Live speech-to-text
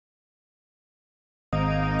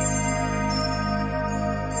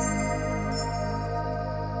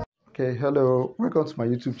Okay, hello, welcome to my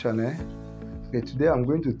YouTube channel. Okay, today I'm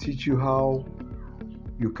going to teach you how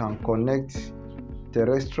you can connect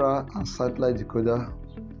terrestrial and satellite decoder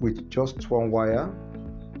with just one wire.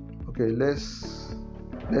 Okay, let's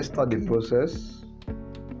start the process.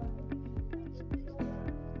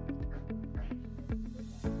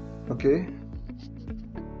 Okay,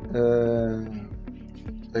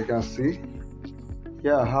 you can see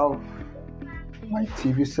here I have my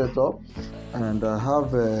TV setup, and I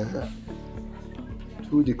have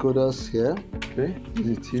two decoders here. Okay, this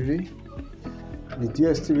is the TV, the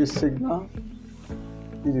DStv signal.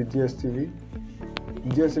 This is the DStv. The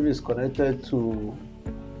DStv is connected to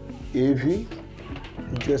AV.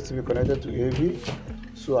 The DStv connected to AV.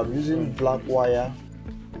 So I'm using black wire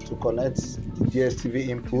to connect the DStv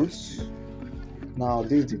inputs. Now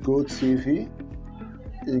this is the GOtv.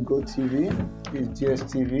 This is GOtv. This is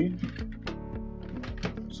DStv.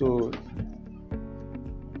 So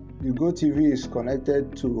the GOtv is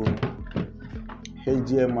connected to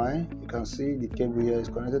HDMI. You can see the cable here is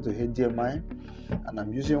connected to HDMI, and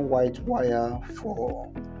I'm using white wire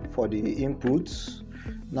for the inputs.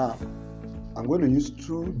 Now I'm going to use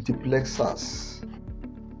two duplexers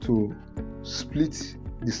to split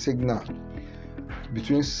the signal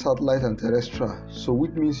between satellite and terrestrial. So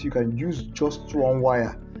which means you can use just one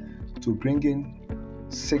wire to bring in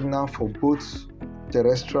signal for both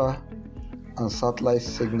terrestrial and satellite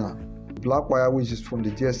signal. Black wire, which is from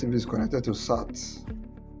the DStv, is connected to SAT.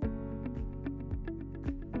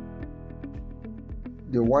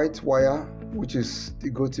 The white wire, which is the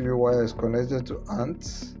GOtv wire, is connected to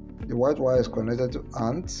ANT. The white wire is connected to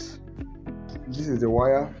ANT. This is the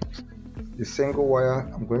wire, the single wire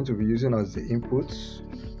I'm going to be using as the input.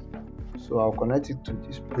 So I'll connect it to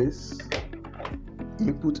this place.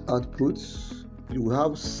 Input output. You will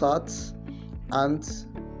have SAT, ANT,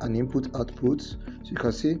 and input output. So you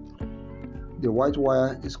can see the white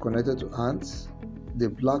wire is connected to ANT, the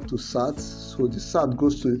black to SAT. So the SAT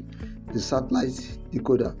goes to the satellite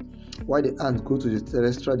decoder, while the ANT go to the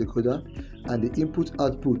terrestrial decoder, and the input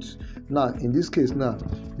output. Now in this case, now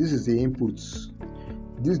this is the inputs.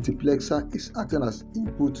 This duplexer is acting as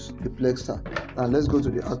input duplexer. Now let's go to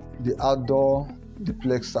the outdoor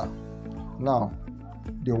duplexer. Now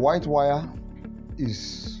the white wire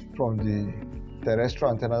is from the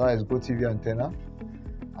terrestrial antenna, that is GOtv antenna,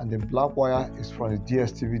 and the black wire is from the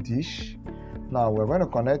DStv dish. Now we're going to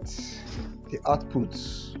connect the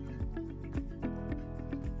outputs.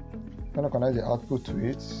 I'm going to connect the output to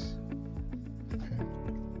it. Okay.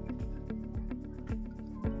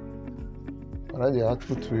 Connect the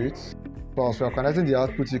output to it. So as we are connecting the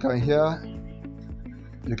output, you can hear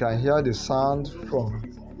the sound from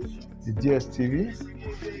the DStv.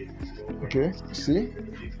 Okay, see,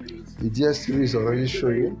 the DStv is already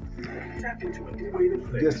showing.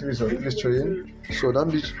 DStv is already showing. So that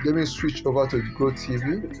means let me switch over to GOtv.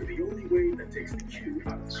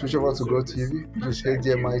 Switch over to GOtv, which is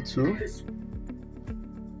HDMI 2.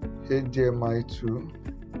 HDMI 2. You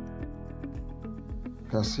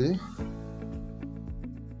can see